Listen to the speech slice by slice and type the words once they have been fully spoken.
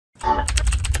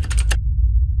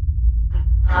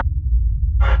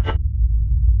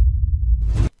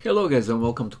Hello guys and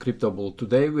welcome to Crypto Bull.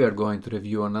 Today we are going to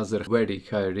review another very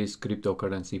high risk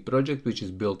cryptocurrency project which is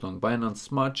built on Binance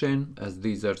Smart Chain, as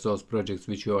these are those projects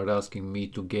which you are asking me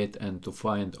to get and to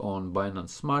find on Binance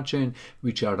Smart Chain,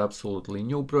 which are absolutely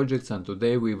new projects, and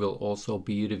today we will also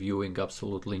be reviewing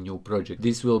absolutely new project.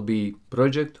 This will be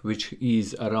project which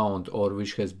is around or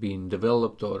which has been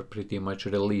developed or pretty much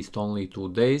released only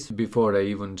 2 days. Before I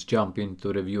even jump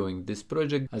into reviewing this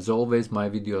project, as always my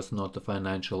video is not a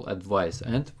financial advice,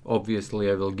 and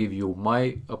obviously I will give you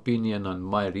my opinion and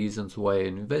my reasons why I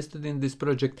invested in this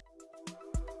project.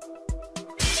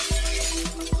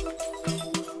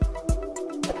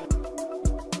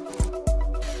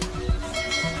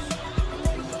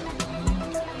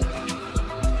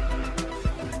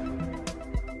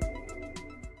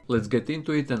 Let's get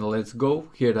into it and let's go.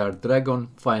 Here are Dragon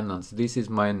Finance. This is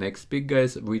my next pick,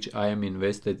 guys, which I am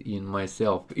invested in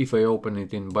myself. If I open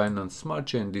it in Binance Smart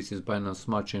Chain, this is Binance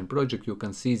Smart Chain project, you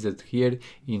can see that here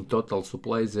in total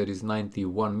supply there is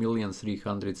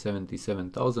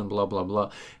 91,377,000 blah blah blah,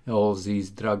 all these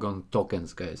Dragon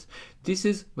tokens, guys. This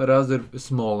is a rather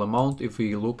small amount if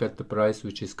we look at the price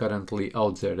which is currently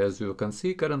out there. As you can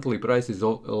see, currently price is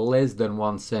less than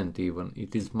 1 cent even.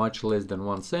 It is much less than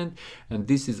 1 cent, and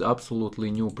this is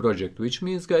absolutely new project, which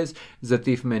means, guys, that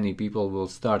if many people will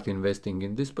start investing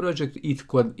in this project, it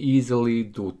could easily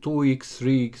do 2x,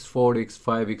 3x, 4x,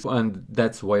 5x, and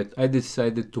that's why I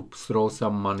decided to throw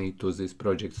some money to this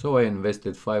project. So I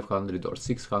invested $500 or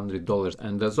 $600.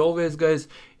 And as always, guys,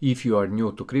 if you are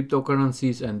new to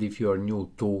cryptocurrencies and if you are new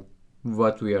to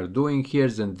what we are doing here,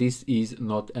 then this is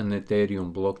not an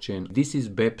Ethereum blockchain. This is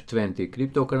BEP20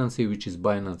 cryptocurrency, which is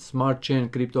Binance Smart Chain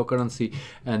cryptocurrency.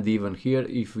 And even here,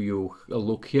 if you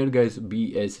look here, guys,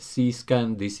 BSC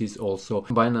scan, this is also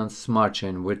Binance Smart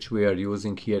Chain, which we are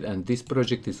using here, and this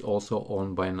project is also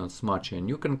on Binance Smart Chain.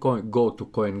 You can go to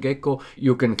CoinGecko,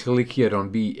 you can click here on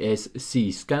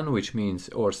BSC scan, which means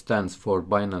or stands for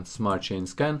Binance Smart Chain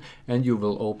scan, and you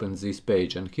will open this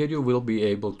page, and here you will be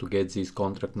able to get these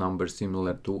contract numbers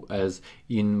similar to as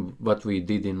in what we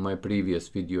did in my previous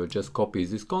video. Just copy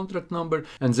this contract number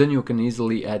and then you can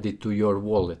easily add it to your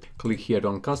wallet. Click here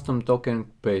on custom token,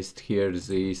 paste here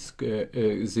this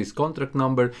contract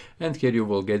number, and here you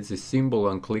will get this symbol,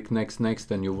 and click next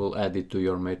and you will add it to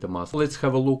your MetaMask. Let's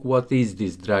have a look what is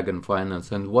this Dragon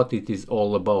Finance and what it is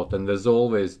all about. And as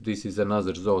always, this is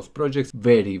another those projects,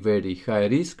 very high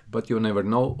risk, but you never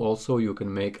know. Also you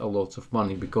can make a lot of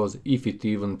money, because if it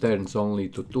even turns only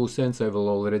to 2 cents, I will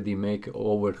already make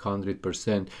over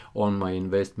 100% on my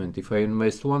investment. If I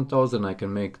invest 1,000, I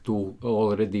can make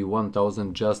already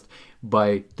 1,000 just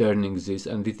by turning this,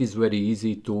 and it is very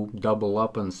easy to double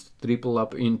up and triple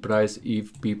up in price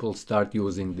if people start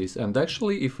using this. And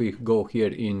actually, if we go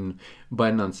here in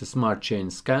Binance Smart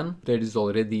Chain scan, there is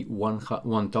already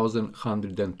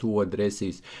 1,102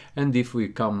 addresses, and if we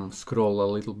come scroll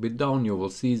a little bit down, you will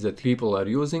see that people are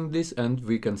using this, and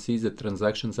we can see that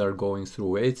transactions are going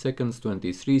through 8 seconds,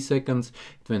 23 seconds,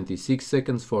 26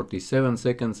 seconds, 47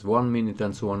 seconds, 1 minute,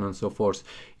 and so on and so forth.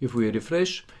 If we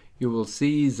refresh, you will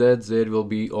see that there will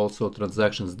be also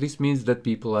transactions. This means that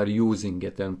people are using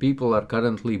it and people are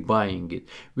currently buying it,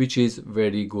 which is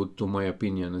very good to my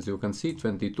opinion. As you can see,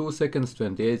 22 seconds,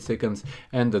 28 seconds,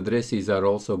 and addresses are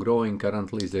also growing.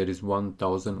 Currently there is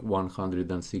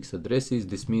 1,106 addresses.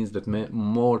 This means that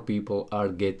more people are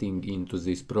getting into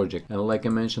this project, and like I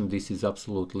mentioned, this is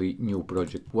absolutely new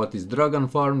project. What is Dragon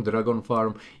Farm? Dragon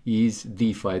Farm is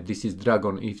DeFi. This is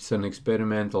Dragon. It's an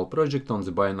experimental project on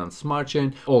the Binance Smart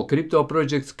Chain. All crypto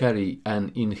projects carry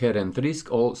an inherent risk,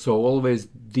 so always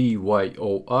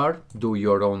DYOR, do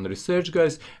your own research,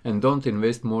 guys, and don't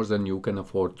invest more than you can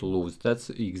afford to lose. That's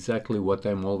exactly what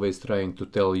I'm always trying to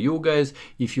tell you guys.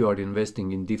 If you are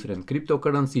investing in different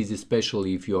cryptocurrencies,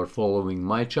 especially if you are following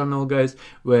my channel, guys,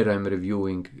 where I'm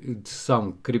reviewing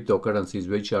some cryptocurrencies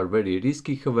which are very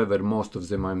risky. However, most of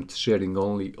them I'm sharing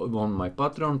only on my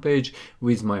Patreon page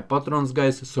with my patrons,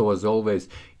 guys. So as always,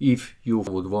 if you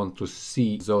would want to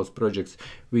see those projects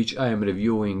which I am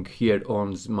reviewing here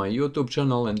on my YouTube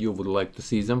channel and you would like to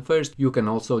see them first, you can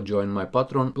also join my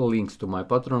Patreon. Links to my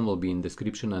Patreon will be in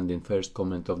description and in first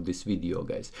comment of this video,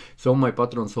 guys. So my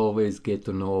patrons always get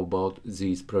to know about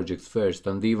these projects first,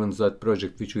 and even that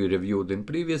project which we reviewed in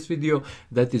previous video,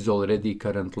 that is already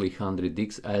currently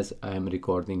 100x as I am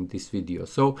recording this video.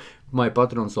 So my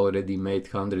patrons already made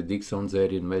 100x on their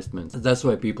investments. That's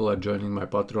why people are joining my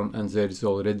Patreon, and there is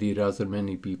already rather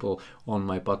many people on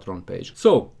my Patreon page.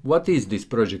 So what is this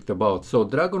project about? So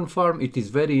Dragon Farm, it is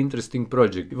very interesting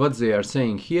project. What they are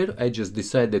saying here, I just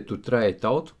decided to try it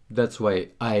out. That's why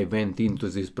I went into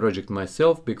this project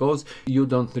myself, because you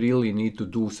don't really need to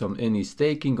do any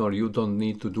staking, or you don't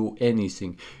need to do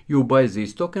anything. You buy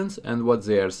these tokens, and what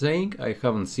they are saying, I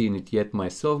haven't seen it yet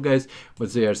myself, guys,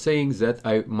 but they are saying that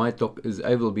I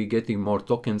will be getting more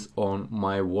tokens on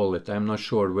my wallet. I'm not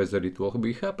sure whether it will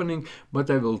be happening, but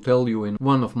I will tell you in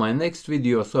one of my next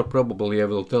videos, or probably I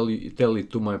will tell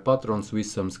it to my patrons with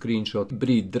some screenshot.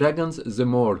 Breed dragons. The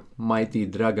more mighty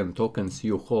dragon tokens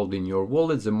you hold in your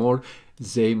wallet, the more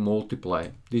they multiply.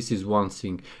 This is one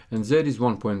thing. And there is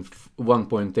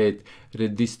 1.8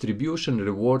 redistribution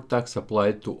reward tax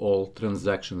applied to all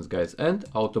transactions, guys. And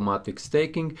automatic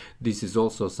staking. This is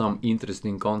also some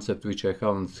interesting concept which I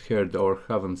haven't heard or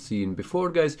haven't seen before,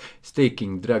 guys.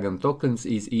 Staking dragon tokens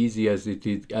is easy as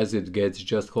it gets.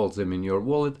 Just hold them in your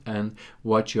wallet and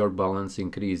watch your balance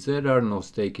increase. There are no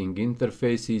staking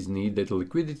interfaces needed.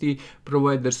 Liquidity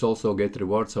providers also get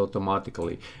rewards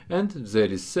automatically. And there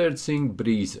is third thing,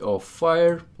 breeze of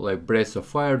fire, like breath of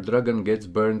fire. Dragon gets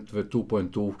burned with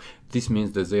 2.2. This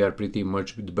means that they are pretty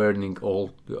much burning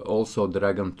also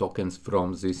dragon tokens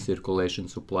from this circulation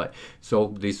supply.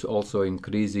 So this also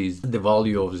increases the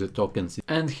value of the tokens.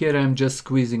 And here I'm just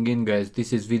squeezing in, guys.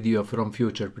 This is video from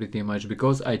future pretty much,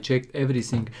 because I checked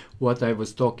everything what I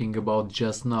was talking about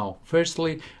just now.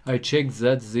 Firstly, I checked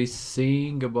that this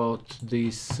thing about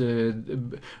this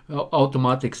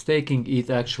automatic staking, it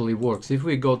actually works. If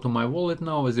we go to my wallet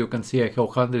now, as you can see, I have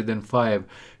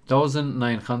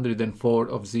 105,904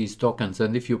 of these tokens,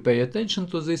 and if you pay attention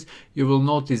to this, you will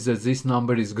notice that this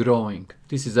number is growing.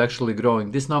 This is actually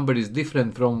growing. This number is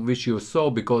different from which you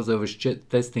saw, because I was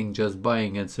testing just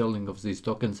buying and selling of these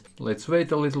tokens. Let's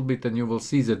wait a little bit and you will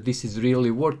see that this is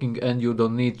really working, and you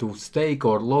don't need to stake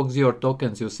or log your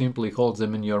tokens. You simply hold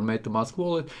them in your MetaMask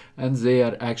wallet, and they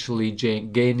are actually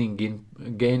gaining,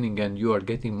 and you are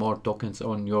getting more tokens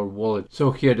on your wallet. So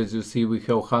here, as you see, we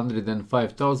have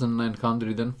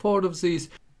 105,904 of these.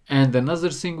 And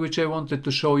another thing which I wanted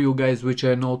to show you, guys, which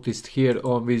I noticed here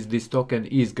with this token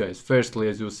is, guys, firstly,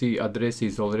 as you see,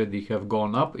 addresses already have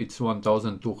gone up. It's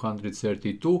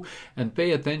 1,232, and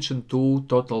pay attention to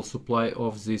total supply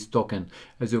of this token.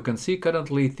 As you can see,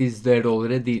 currently it is there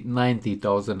already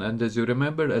 90,000, and as you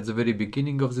remember at the very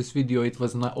beginning of this video, it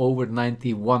was over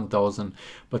 91,000,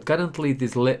 but currently it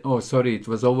is it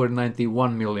was over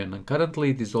 91 million, and currently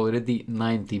it is already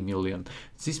 90 million.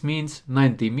 This means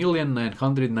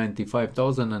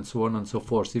 90,995,000 and so on and so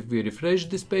forth. If we refresh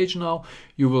this page now,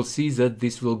 you will see that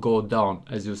this will go down.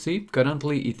 As you see,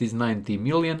 currently it is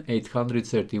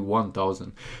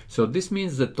 90,831,000. So this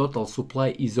means the total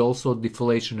supply is also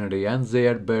deflationary, and they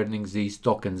are burning these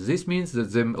tokens. This means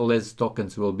that the less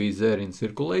tokens will be there in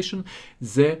circulation,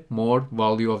 the more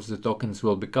value of the tokens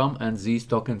will become, and these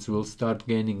tokens will start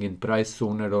gaining in price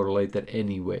sooner or later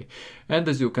anyway. And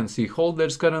as you can see,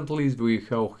 holders currently we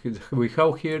have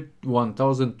here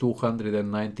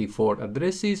 1,294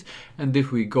 addresses, and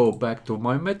if we go back to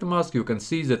my MetaMask, you can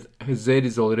see that there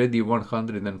is already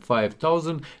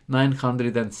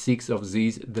 105,906 of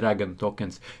these dragon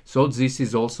tokens. So this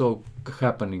is also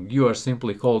happening. You are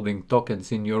simply holding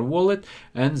tokens in your wallet,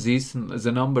 and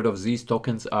the number of these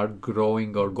tokens are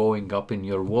growing or going up in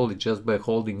your wallet just by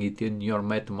holding it in your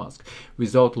MetaMask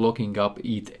without locking up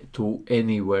it to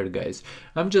anywhere, guys.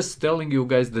 I'm just telling you,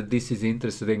 guys, that this is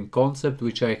interesting concept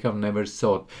which I have never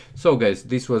thought. So, guys,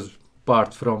 this was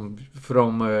part from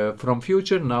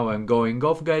future. Now I'm going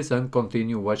off, guys, and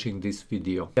continue watching this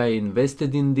video. I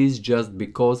invested in this just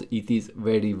because it is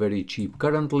very, very cheap.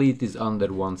 Currently it is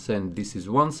under 1 cent. This is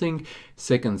one thing.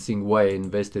 Second thing why I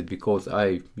invested, because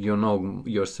you know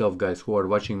yourself, guys, who are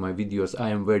watching my videos, I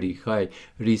am very high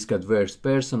risk adverse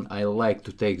person. I like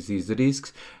to take these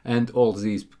risks, and all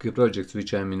these projects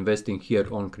which I'm investing here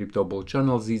on Crypto Bull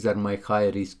channel, these are my high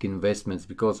risk investments,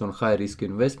 because on high risk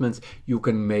investments you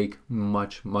can make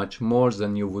much more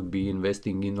than you would be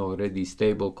investing in already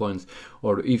stable coins,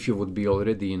 or if you would be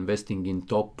already investing in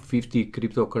top 50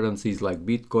 cryptocurrencies like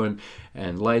Bitcoin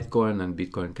and Litecoin and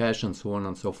Bitcoin Cash and so on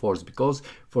and so forth. Because,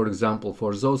 for example,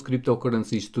 for those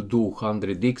cryptocurrencies to do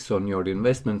 100x on your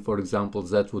investment, for example,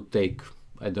 that would take,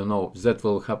 I don't know, that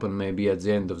will happen maybe at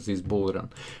the end of this bull run.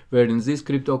 Where in these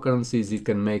cryptocurrencies it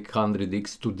can make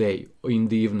 100x today, in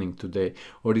the evening today,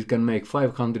 or it can make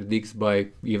 500x by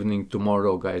evening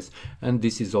tomorrow, guys. And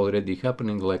this is already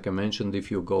happening. Like I mentioned, if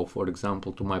you go, for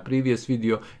example, to my previous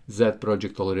video, that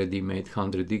project already made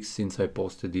 100x since I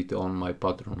posted it on my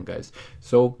Patreon, guys.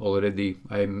 So already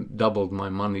I doubled my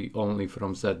money only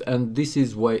from that. And this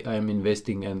is why I'm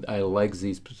investing, and I like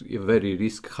these very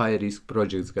high risk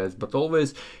projects, guys. But always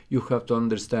guys, you have to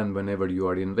understand whenever you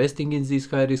are investing in these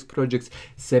high risk projects,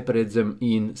 separate them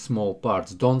in small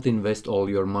parts. Don't invest all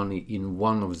your money in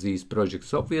one of these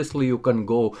projects. Obviously you can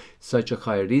go such a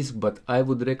high risk, but I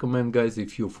would recommend, guys,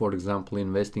 if you, for example,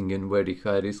 investing in very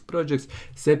high risk projects,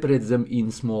 separate them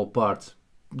in small parts.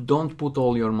 Don't put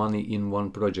all your money in one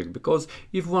project, because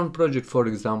if one project, for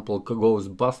example, goes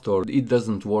bust or it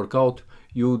doesn't work out,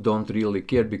 you don't really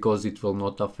care, because it will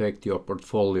not affect your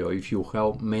portfolio if you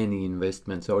have many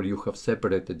investments or you have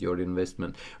separated your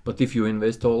investment. But if you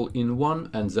invest all in one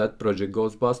and that project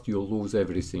goes bust, you lose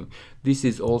everything. This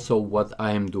is also what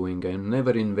I am doing. I'm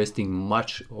never investing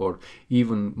much or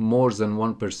even more than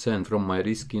 1% from my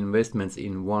risky investments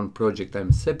in one project.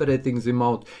 I'm separating them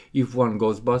out. If one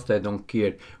goes bust, I don't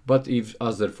care. But if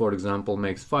other, for example,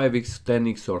 makes 5x,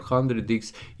 10x or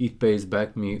 100x, it pays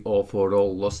back me all for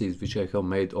all losses which I have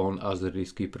made on other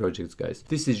risky projects, guys.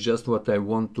 This is just what I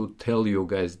want to tell you,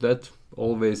 guys, that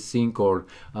always think or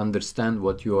understand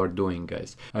what you are doing,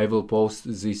 guys. I will post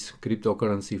this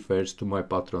cryptocurrency first to my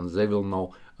patrons. They will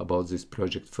know about this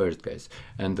project first, guys.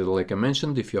 And like I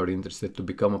mentioned, if you are interested to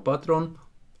become a patron,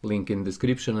 link in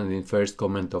description and in first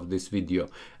comment of this video.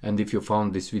 And if you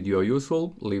found this video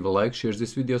useful, leave a like, share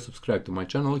this video, subscribe to my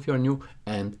channel if you are new,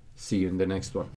 and see you in the next one.